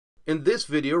In this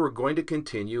video, we're going to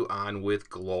continue on with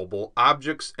global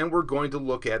objects, and we're going to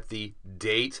look at the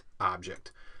date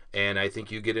object. And I think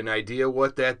you get an idea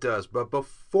what that does. But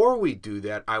before we do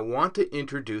that, I want to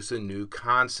introduce a new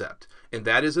concept, and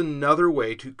that is another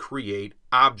way to create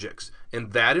objects,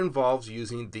 and that involves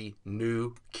using the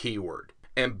new keyword.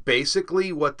 And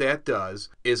basically what that does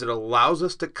is it allows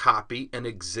us to copy an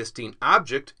existing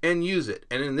object and use it.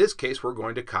 And in this case, we're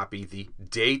going to copy the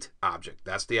date object.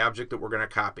 That's the object that we're going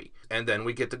to copy. And then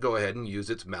we get to go ahead and use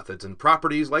its methods and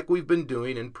properties like we've been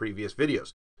doing in previous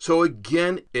videos. So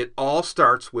again, it all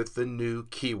starts with the new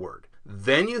keyword.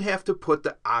 Then you have to put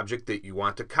the object that you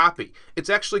want to copy. It's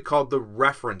actually called the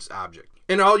reference object.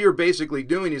 And all you're basically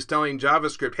doing is telling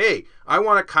JavaScript, hey, I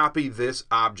want to copy this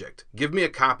object. Give me a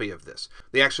copy of this.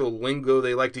 The actual lingo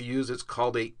they like to use is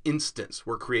called an instance.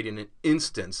 We're creating an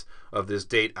instance of this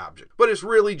date object. But it's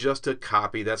really just a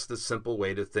copy. That's the simple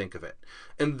way to think of it.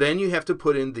 And then you have to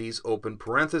put in these open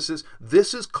parentheses.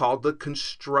 This is called the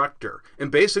constructor.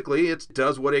 And basically, it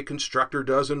does what a constructor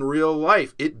does in real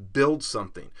life. It builds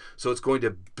something. So it's going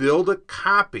to build a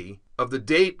copy of the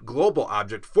date global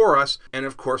object for us, and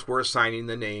of course we're assigning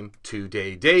the name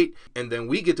today date, and then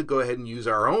we get to go ahead and use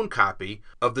our own copy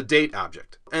of the date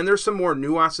object. And there's some more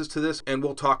nuances to this, and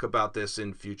we'll talk about this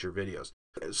in future videos.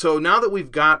 So now that we've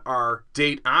got our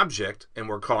date object, and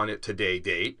we're calling it today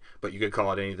date, but you could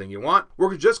call it anything you want,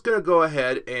 we're just going to go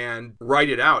ahead and write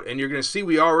it out, and you're going to see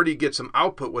we already get some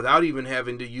output without even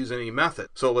having to use any method.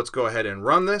 So let's go ahead and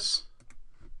run this.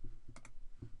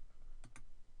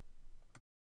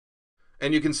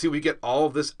 And you can see we get all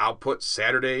of this output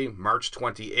Saturday, March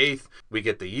 28th. We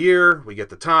get the year, we get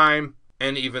the time,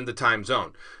 and even the time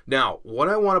zone. Now, what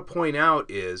I want to point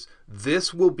out is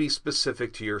this will be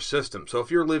specific to your system. So if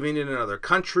you're living in another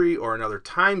country or another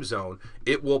time zone,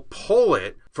 it will pull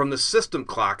it from the system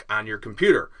clock on your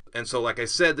computer. And so like I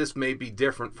said, this may be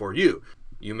different for you.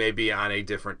 You may be on a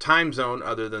different time zone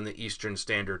other than the Eastern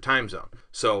Standard Time Zone.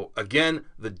 So again,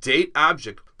 the date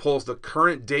object pulls the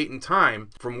current date and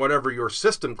time from whatever your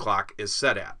system clock is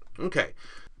set at. Okay,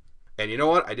 and you know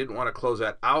what? I didn't want to close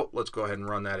that out. Let's go ahead and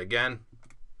run that again.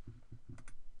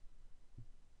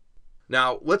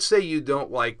 Now, let's say you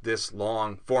don't like this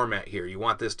long format here. You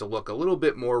want this to look a little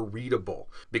bit more readable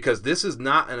because this is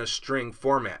not in a string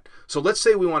format. So let's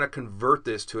say we want to convert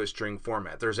this to a string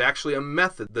format. There's actually a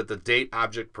method that the date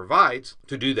object provides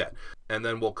to do that. And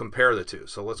then we'll compare the two.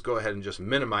 So let's go ahead and just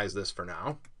minimize this for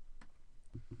now.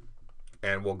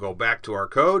 And we'll go back to our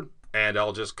code and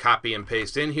I'll just copy and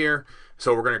paste in here.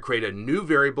 So we're going to create a new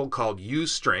variable called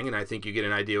useString, and I think you get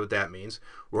an idea what that means.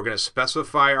 We're going to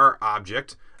specify our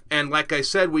object. And like I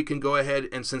said, we can go ahead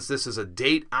and since this is a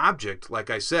date object, like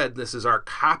I said, this is our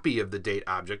copy of the date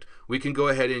object, we can go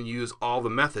ahead and use all the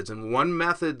methods. And one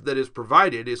method that is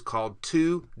provided is called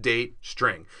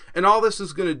toDateString. And all this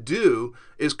is going to do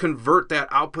is convert that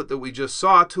output that we just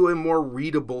saw to a more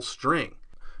readable string.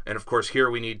 And of course, here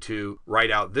we need to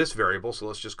write out this variable. So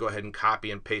let's just go ahead and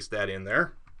copy and paste that in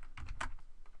there.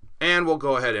 And we'll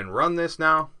go ahead and run this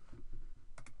now.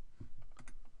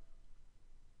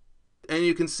 And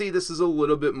you can see this is a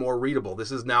little bit more readable.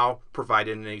 This is now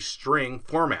provided in a string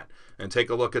format. And take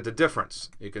a look at the difference.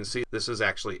 You can see this is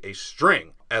actually a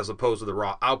string as opposed to the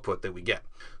raw output that we get.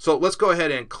 So let's go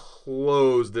ahead and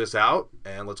close this out.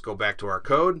 And let's go back to our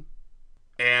code.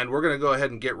 And we're going to go ahead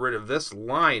and get rid of this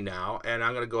line now. And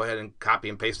I'm going to go ahead and copy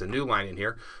and paste a new line in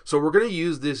here. So we're going to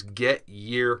use this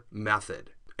getYear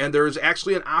method. And there is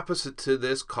actually an opposite to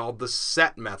this called the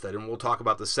set method. And we'll talk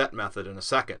about the set method in a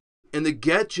second. And the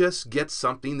get just gets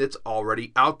something that's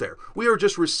already out there. We are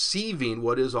just receiving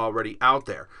what is already out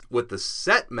there. With the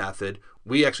set method,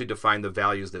 we actually define the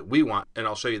values that we want, and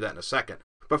I'll show you that in a second.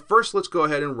 But first, let's go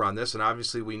ahead and run this, and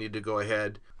obviously we need to go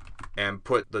ahead and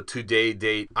put the today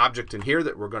date object in here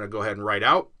that we're going to go ahead and write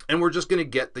out, and we're just going to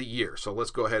get the year. So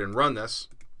let's go ahead and run this.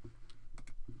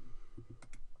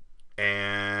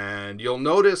 And you'll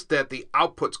notice that the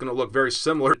output's going to look very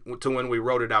similar to when we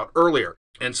wrote it out earlier.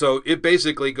 And so it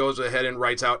basically goes ahead and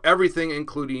writes out everything,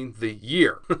 including the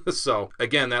year. So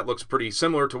again, that looks pretty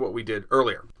similar to what we did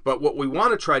earlier. But what we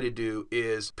want to try to do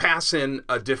is pass in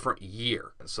a different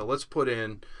year. And so let's put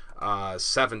in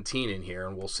 17 in here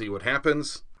and we'll see what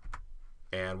happens.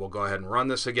 And we'll go ahead and run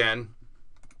this again.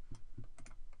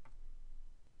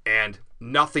 And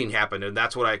nothing happened, and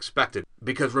that's what I expected.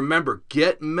 Because remember,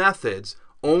 get methods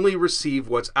only receive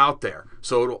what's out there.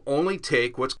 So it'll only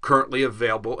take what's currently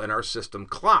available in our system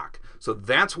clock. So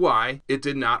that's why it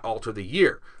did not alter the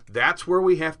year. That's where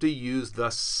we have to use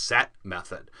the set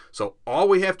method. So all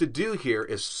we have to do here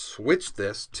is switch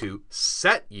this to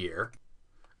set year,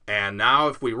 And now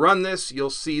if we run this, you'll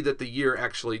see that the year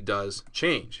actually does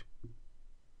change.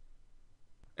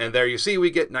 And there you see we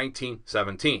get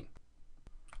 1917.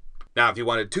 Now if you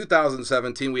wanted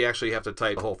 2017, we actually have to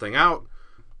type the whole thing out.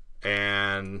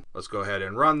 And let's go ahead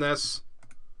and run this.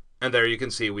 And there you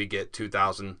can see we get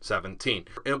 2017.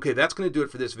 Okay, that's going to do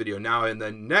it for this video. Now in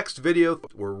the next video,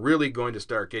 we're really going to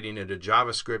start getting into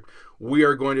JavaScript. We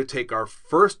are going to take our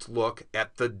first look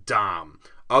at the DOM,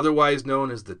 otherwise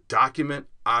known as the Document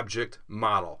Object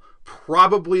Model.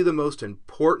 Probably the most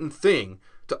important thing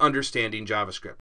to understanding JavaScript.